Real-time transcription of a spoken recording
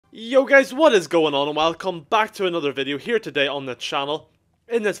Yo guys, what is going on and welcome back to another video here today on the channel.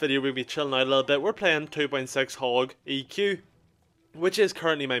 In this video we'll be chilling out a little bit. We're playing 2.6 Hog EQ, which is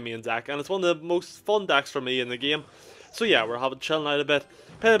currently my main deck, and it's one of the most fun decks for me in the game. So yeah, we're having chilling out a bit.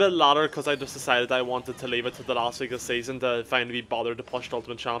 Playing a bit ladder because I just decided I wanted to leave it to the last week of the season to finally be bothered to push the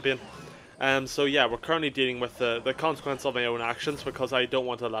Ultimate Champion. So yeah, we're currently dealing with the consequence of my own actions because I don't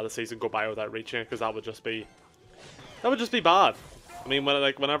want to let a season go by without reaching it, because that would just be bad. I mean,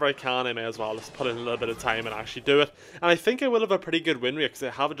 whenever I can, I may as well just put in a little bit of time and actually do it. And I think I will have a pretty good win rate because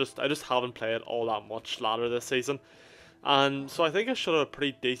I just haven't played all that much ladder this season, and so I think I should have a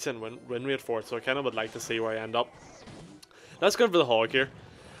pretty decent win rate for it. So I kind of would like to see where I end up. Let's go for the Hog here.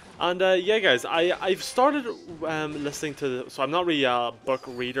 And yeah, guys, I've started listening to. So I'm not really a book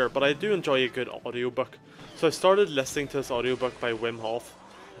reader, but I do enjoy a good audiobook. So I started listening to this audiobook by Wim Hof,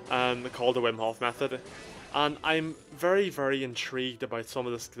 called the Wim Hof Method. And I'm very, very intrigued about some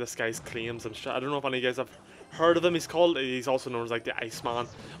of this guy's claims and shit. I don't know if any of you guys have heard of him. He's also known as like the Iceman.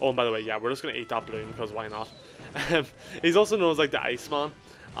 Oh, and by the way, yeah, we're just gonna eat that balloon because why not? He's also known as like the Iceman,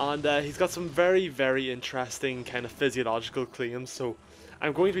 and he's got some very, very interesting kind of physiological claims. So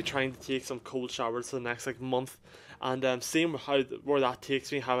I'm going to be trying to take some cold showers for the next like month, and seeing where that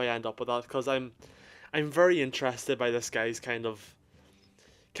takes me, how I end up with that, because I'm very interested by this guy's kind of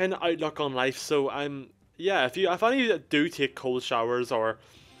outlook on life. So yeah, if any of you do take cold showers or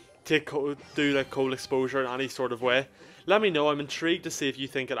do like cold exposure in any sort of way, let me know. I'm intrigued to see if you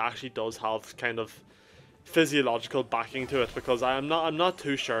think it actually does have kind of physiological backing to it, because I'm not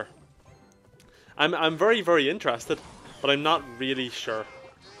too sure. I'm very, very interested, but I'm not really sure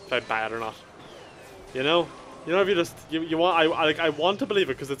if I buy it or not. You know if you want, I want to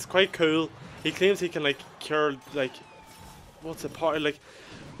believe it because it's quite cool. He claims he can like cure like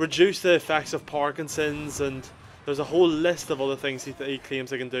reduce the effects of Parkinson's, and there's a whole list of other things he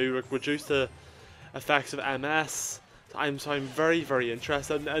claims he can do, like reduce the effects of MS. So I'm very, very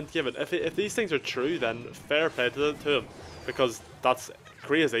interested, and given if these things are true, then fair play to him, because that's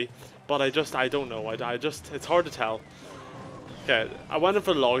crazy. But I don't know. It's hard to tell. Okay, I went in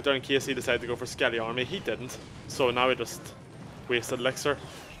for Lockdown in case he decided to go for Skelly Army. He didn't, so now I just wasted Elixir.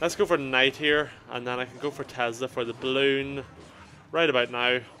 Let's go for Knight here, and then I can go for Tesla for the balloon. Right about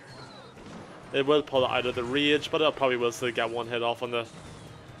now. It will pull it out of the rage, but it probably will still get one hit off on the...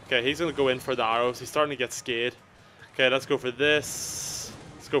 Okay, he's going to go in for the arrows. He's starting to get scared. Okay, let's go for this.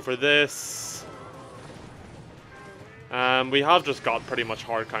 Let's go for this. We have just got pretty much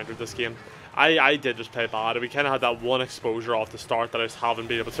hard countered this game. I did just play bad. We kind of had that one exposure off the start that I just haven't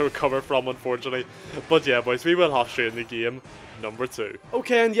been able to recover from, unfortunately. But yeah, boys, we will hop straight in the game number 2.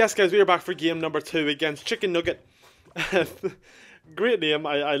 Okay, and yes, guys, we are back for game number 2 against Chicken Nugget. Great name,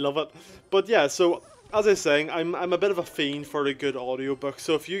 I love it. But yeah, so as I was saying, I'm a bit of a fiend for a good audiobook.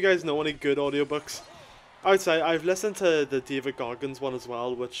 So if you guys know any good audiobooks, I would say I've listened to the David Goggins one as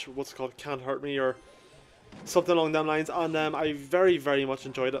well, which what's it called, Can't Hurt Me or something along them lines, and I very, very much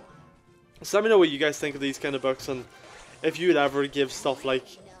enjoyed it. So let me know what you guys think of these kind of books, and if you'd ever give stuff like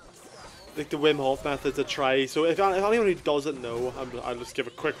the Wim Hof Method a try. So if anyone who doesn't know, I'll just give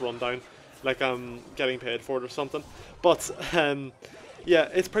a quick rundown, like I'm getting paid for it or something. But yeah,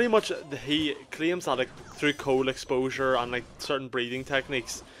 it's pretty much, he claims that like through cold exposure and like certain breathing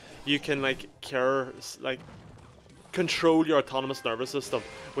techniques, you can like control your autonomous nervous system,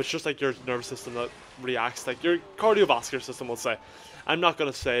 which is just like your nervous system that reacts, like your cardiovascular system, we'll say. I'm not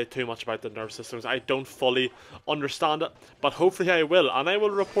going to say too much about the nervous systems. I don't fully understand it, but hopefully I will, and I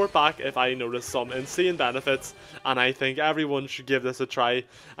will report back if I notice some insane benefits, and I think everyone should give this a try.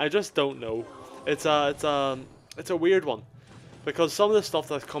 I just don't know. It's a weird one, because some of the stuff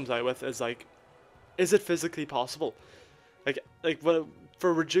that comes out with is like, is it physically possible?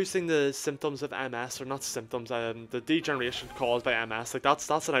 For reducing the symptoms of MS, or not symptoms, the degeneration caused by MS, like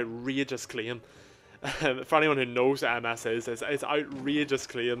that's an outrageous claim. For anyone who knows what MS is, it's outrageous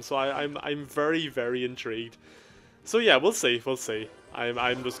claim. So I'm very, very intrigued. So yeah, we'll see.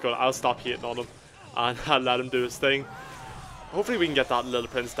 I'm just gonna, I'll stop hating on him and I'll let him do his thing. Hopefully we can get that little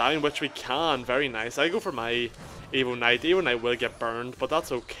prince down, which we can. Very nice. I go for my Evo Knight. Evo Knight will get burned, but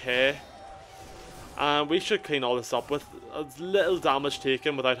that's okay. We should clean all this up with a little damage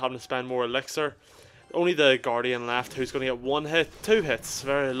taken without having to spend more elixir. Only the Guardian left, who's going to get 1 hit, 2 hits.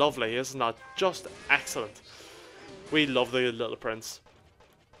 Very lovely, isn't that just excellent? We love the little prince.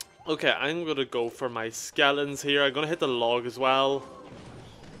 Okay, I'm going to go for my skeletons here. I'm going to hit the log as well.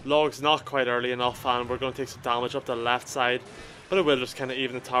 Log's not quite early enough, and we're going to take some damage up the left side. But it will just kind of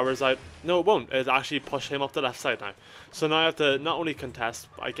even the towers out. No, it won't. It'll actually push him up the left side now. So now I have to not only contest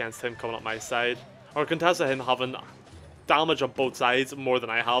against him coming up my side, or contest him having damage on both sides more than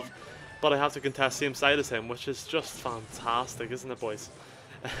I have. But I have to contest same side as him, which is just fantastic, isn't it, boys?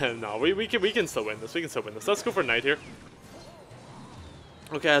 No, we can still win this. We can still win this. Let's go for Knight here.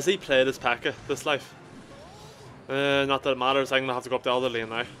 Okay, has he played his P.E.K.K.A this life? Not that it matters. I'm gonna have to go up the other lane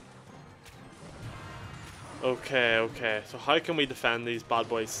now. Okay, okay. So how can we defend these bad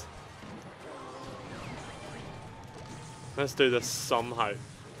boys? Let's do this somehow.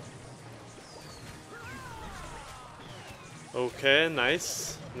 Okay,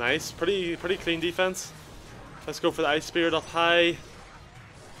 nice. Nice. Pretty clean defense. Let's go for the Ice Spirit up high.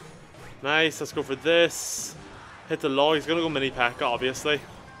 Nice. Let's go for this. Hit the log. He's gonna go mini P.E.K.K.A, obviously.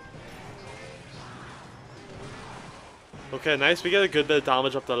 Okay, nice. We get a good bit of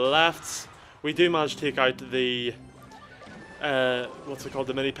damage up the left. We do manage to take out the what's it called,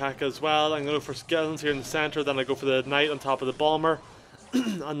 the mini P.E.K.K.A as well. I'm gonna go for skeletons here in the center. Then I go for the Knight on top of the bomber,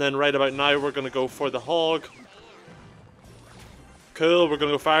 and then right about now we're gonna go for the Hog. Cool. We're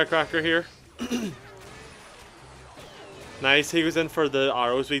gonna go Firecracker here. Nice. He goes in for the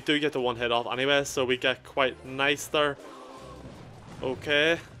arrows. We do get the one hit off anyway, so we get quite nice there.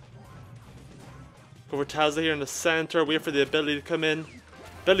 Okay. Go for Tesla here in the center. Wait for the ability to come in.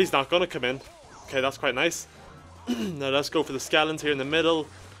 Ability's not gonna come in. Okay, that's quite nice. Now let's go for the skeletons here in the middle.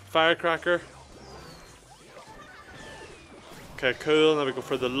 Firecracker. Okay, cool. Now we go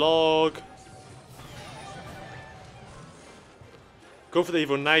for the log. Go for the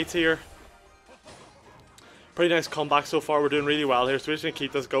Evo Knight here. Pretty nice comeback so far. We're doing really well here, so we're just going to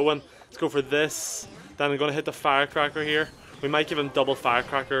keep this going. Let's go for this. Then I'm going to hit the Firecracker here. We might give him double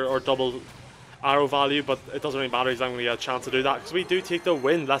Firecracker or double arrow value, but it doesn't really matter. He's not going to get a chance to do that because we do take the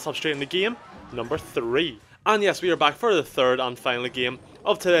win. Let's hop straight in the game. Number 3. And yes, we are back for the third and final game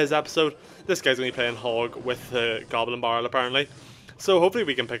of today's episode. This guy's going to be playing Hog with the Goblin Barrel apparently. So hopefully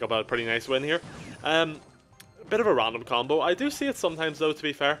we can pick up a pretty nice win here. Bit of a random combo. I do see it sometimes though, to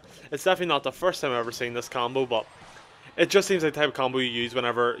be fair. It's definitely not the first time I've ever seen this combo, but it just seems like the type of combo you use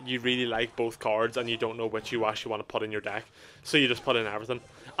whenever you really like both cards and you don't know which you actually want to put in your deck. So you just put in everything.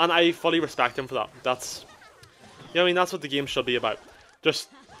 And I fully respect him for that. That's, you know, I mean, that's what the game should be about. Just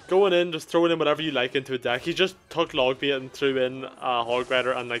going in, just throwing in whatever you like into a deck. He just took Logbait and threw in a Hog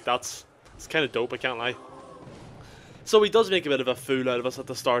Rider, and like it's kind of dope, I can't lie. So he does make a bit of a fool out of us at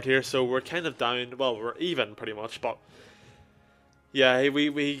the start here, so we're kind of down, well, we're even pretty much, but yeah,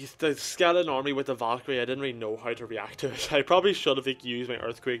 the skeleton army with the Valkyrie, I didn't really know how to react to it. I probably should have used my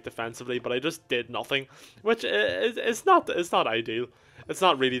Earthquake defensively, but I just did nothing, which it's not ideal. It's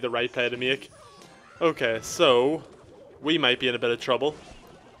not really the right play to make. Okay, so we might be in a bit of trouble.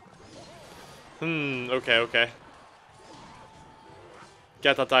 Okay.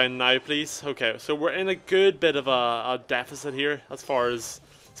 Get that down now, please. Okay, so we're in a good bit of a deficit here as far as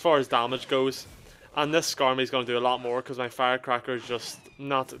damage goes, and this Skarmy is going to do a lot more because my Firecracker is just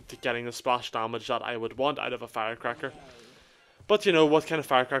not getting the splash damage that I would want out of a Firecracker. But you know, what kind of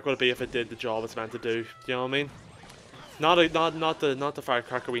Firecracker would it be if it did the job it's meant to do? You know what I mean? Not the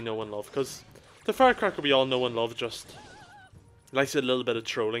Firecracker we know and love, because the Firecracker we all know and love just likes a little bit of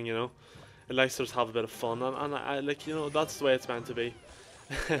trolling. You know, it likes to just have a bit of fun, and I like, you know, that's the way it's meant to be.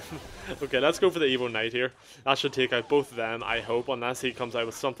 Okay, let's go for the Evo Knight here. That should take out both of them, I hope, unless he comes out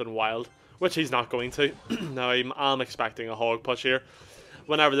with something wild, which he's not going to. Now I'm expecting a Hog push here.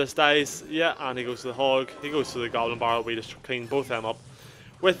 Whenever this dies, yeah, and he goes to the Hog, he goes to the Goblin Barrel. We just clean both them up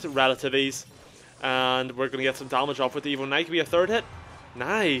with relative ease, and we're going to get some damage off with the Evo Knight. Can be a third hit.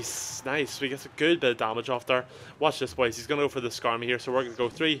 Nice, nice. We get a good bit of damage off there. Watch this, boys. He's going to go for the Skarmy here, so we're going to go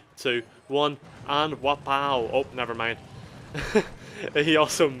 3, 2, 1, and wapow. Oh, never mind. He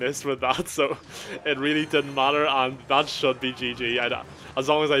also missed with that, so it really didn't matter, and that should be GG. As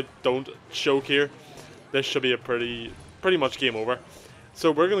long as I don't choke here, this should be a pretty much game over.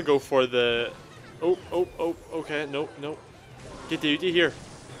 So we're gonna go for the okay, no, get duty here.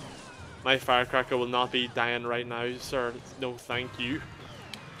 My Firecracker will not be dying right now, sir. No, thank you.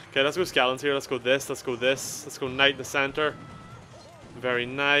 Okay, let's go skeletons here. Let's go this. Let's go Knight in the center. Very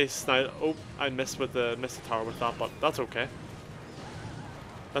nice. Now, oh, I missed the tower with that, but that's okay.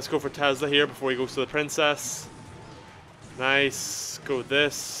 Let's go for Tesla here before he goes to the Princess. Nice. Go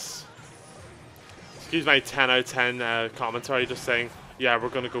this. Excuse my 10 out of 10 commentary, just saying, yeah, we're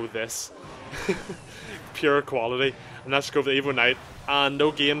going to go this. Pure quality. And let's go for the Evo Knight. And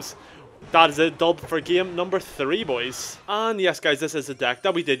no games. That is it, dub for game number 3, boys. And yes, guys, this is the deck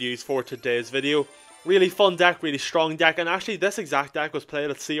that we did use for today's video. Really fun deck, really strong deck. And actually, this exact deck was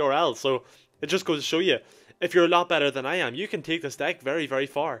played at CRL. So it just goes to show you, if you're a lot better than I am, you can take this deck very, very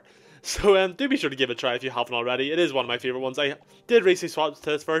far. So do be sure to give it a try if you haven't already. It is one of my favourite ones. I did recently swap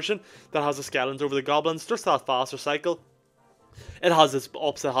to this version that has the skeletons over the goblins, just that faster cycle. It has its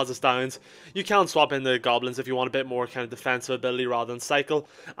ups, it has its downs. You can swap in the goblins if you want a bit more kind of defensive ability rather than cycle,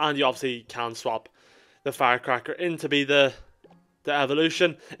 and you obviously can swap the firecracker in to be the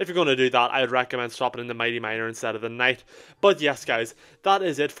evolution. If you're going to do that, I would recommend swapping in the mighty miner instead of the knight. But yes guys, that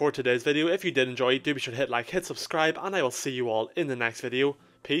is it for today's video. If you did enjoy, do be sure to hit like, hit subscribe, and I will see you all in the next video.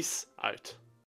 Peace out.